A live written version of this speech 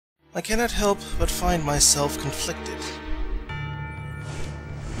I cannot help but find myself conflicted.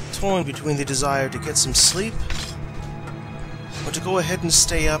 Torn between the desire to get some sleep, or to go ahead and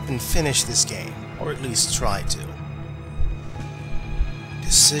stay up and finish this game, or at least try to.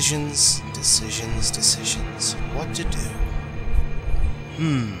 Decisions, decisions, decisions. What to do?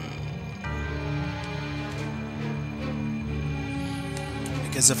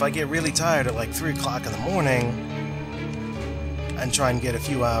 Because if I get really tired at like 3 o'clock in the morning and try and get a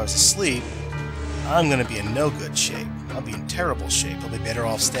few hours of sleep, I'm gonna be in no good shape. I'll be in terrible shape. I'll be better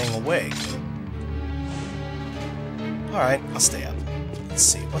off staying awake. Alright, I'll stay up. Let's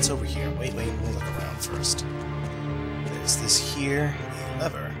see, what's over here? Wait, let me look around first. There's this here, a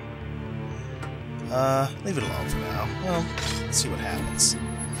lever. Leave it alone for now. Well, let's see what happens.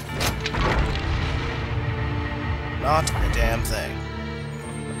 Not a damn thing.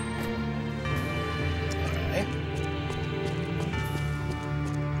 Alright.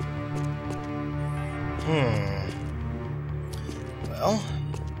 Well,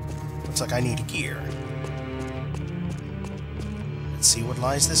 looks like I need a gear. Let's see what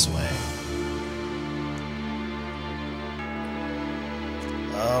lies this way.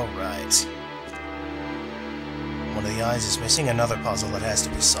 Alright. One of the eyes is missing, another puzzle that has to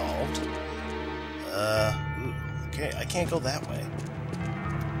be solved. Ooh, okay, I can't go that way.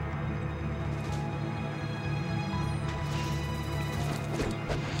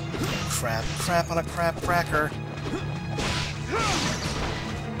 Crap on a crap cracker.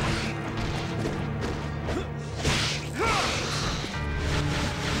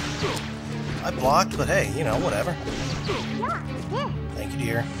 I blocked, but hey, you know, whatever. Thank you,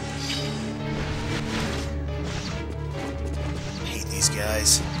 dear. Hate these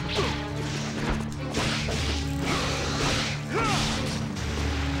guys.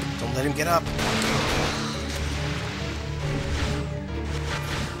 Don't let him get up.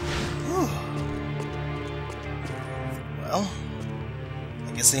 Whew. Well, I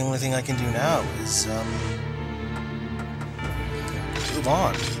guess the only thing I can do now is, move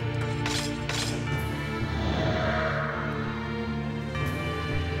on.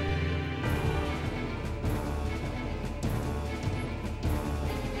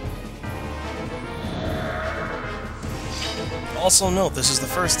 Also note, this is the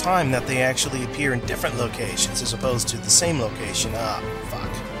first time that they actually appear in different locations as opposed to the same location. Ah, fuck.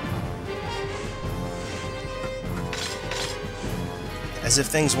 As if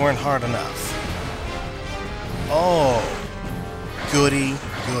things weren't hard enough. Oh, goody,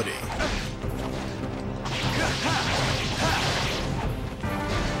 goody.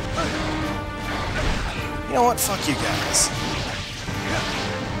 You know what? Fuck you guys.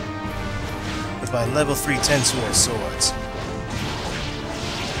 With my level 3 Tensor swords.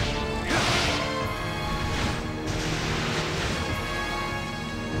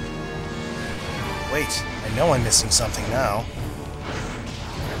 Wait, I know I'm missing something now.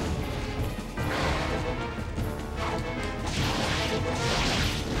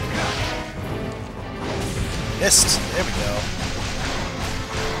 Missed. There we go.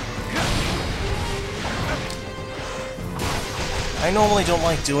 I normally don't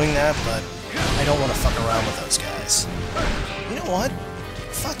like doing that, but I don't want to fuck around with those guys. You know what?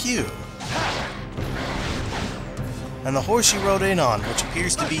 Fuck you. And the horse you rode in on, which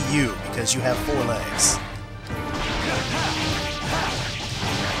appears to be you, because you have 4 legs.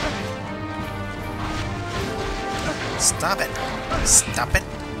 Stop it! Stop it!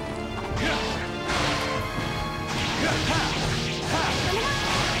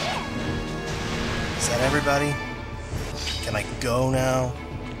 Is that everybody? Can I go now?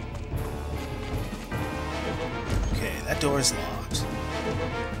 Okay, that door is locked.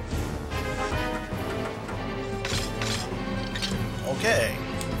 Okay.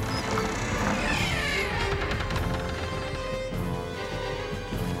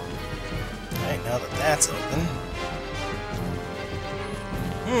 Alright, now that that's open.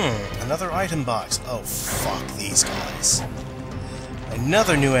 Another item box. Oh, fuck these guys.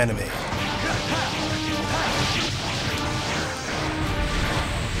 Another new enemy.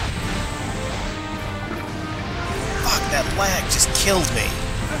 Fuck, that lag just killed me.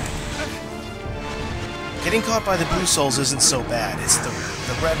 Getting caught by the blue souls isn't so bad. It's the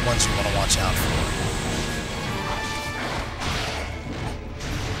red ones you want to watch out for.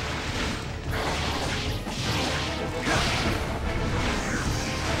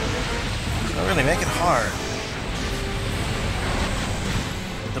 Don't really make it hard.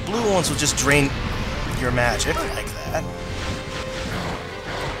 The blue ones will just drain your magic like that.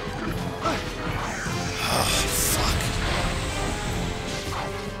 Oh, fuck.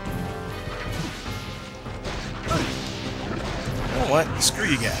 what? Screw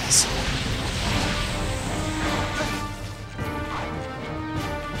you guys.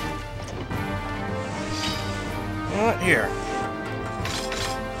 You know what? Here.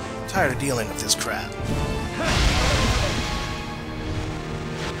 I'm tired of dealing with this crap.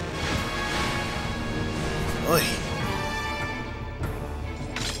 Oy.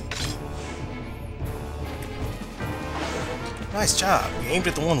 Nice job. You aimed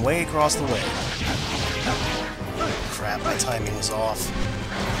at the one way across the way. Crap, my timing was off.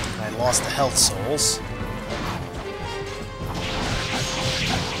 I lost the health souls.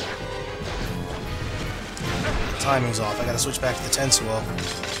 The timing's off. I gotta switch back to the Tensuo.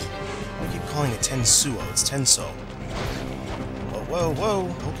 I keep calling it Tensuo. It's Tenso. Whoa, whoa, whoa.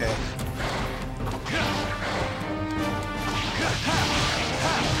 Okay.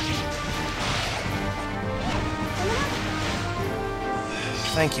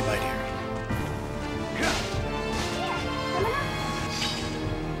 Thank you, my dear.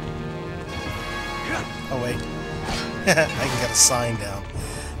 Oh, wait. I can get a sign down.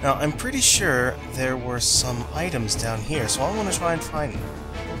 Now, I'm pretty sure there were some items down here, so I want to try and find them.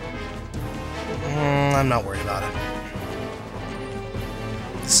 I'm not worried about it.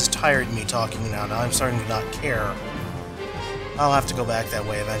 This is tiring me talking now. Now I'm starting to not care. I'll have to go back that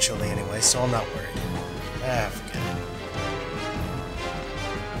way eventually anyway, so I'm not worried. Ah, forget it.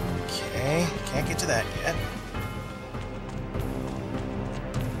 Okay, can't get to that yet.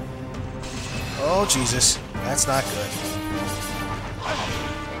 Oh, Jesus. That's not good.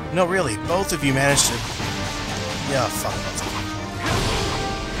 No, really, both of you managed to... Yeah, fuck both of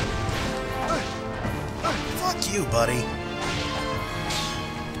you. Fuck you, buddy.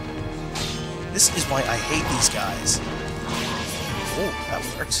 This is why I hate these guys. Oh, that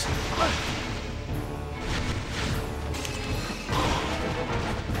worked.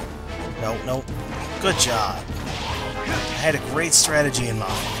 No, no. Good job. I had a great strategy in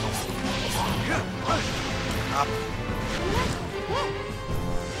mind. Up.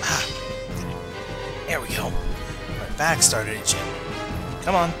 Ah. There we go. My back started itching.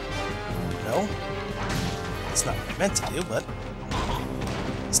 Come on. No? That's not what I meant to do, but...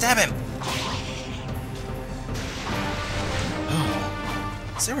 Stab him!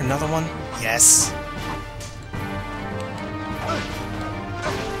 Oh. Is there another one? Yes.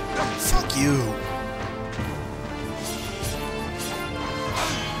 Fuck you.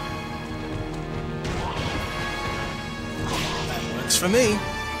 That works for me.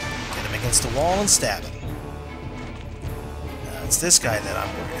 Get him against the wall and stab him. Now, it's this guy that I'm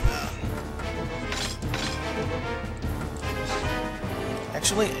worried about.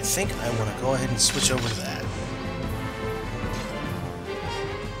 Actually, I think I want to go ahead and switch over to that.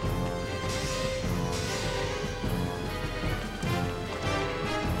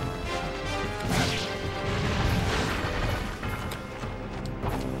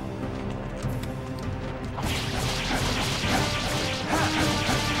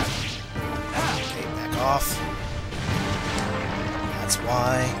 Off. That's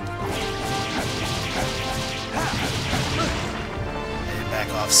why. I didn't back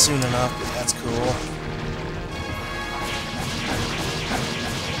off soon enough, but that's cool.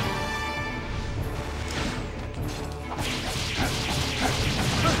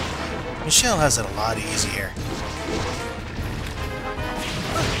 Michelle has it a lot easier.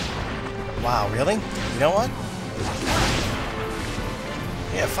 Wow, really? You know what?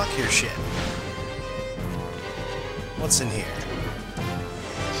 Yeah, fuck your shit. What's in here?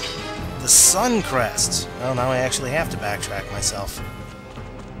 The Sun Crest! Well, now I actually have to backtrack myself.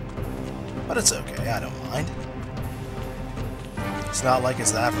 But it's okay, I don't mind. It's not like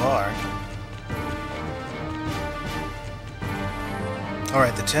it's that far.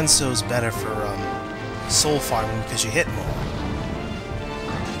 Alright, the Tenso's better for, soul farming because you hit more.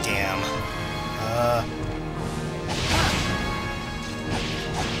 Damn.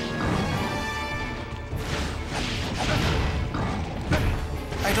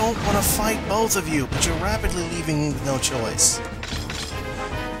 I don't want to fight both of you, but you're rapidly leaving me with no choice.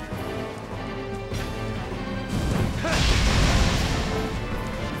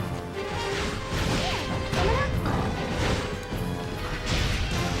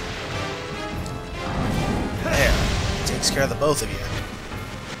 There. Takes care of the both of you.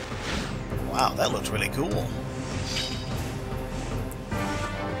 Wow, that looked really cool.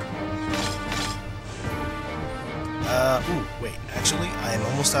 Ooh, wait, actually, I am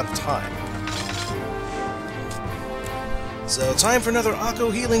almost out of time. So, time for another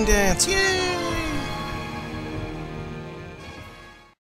Akko healing dance! Yay!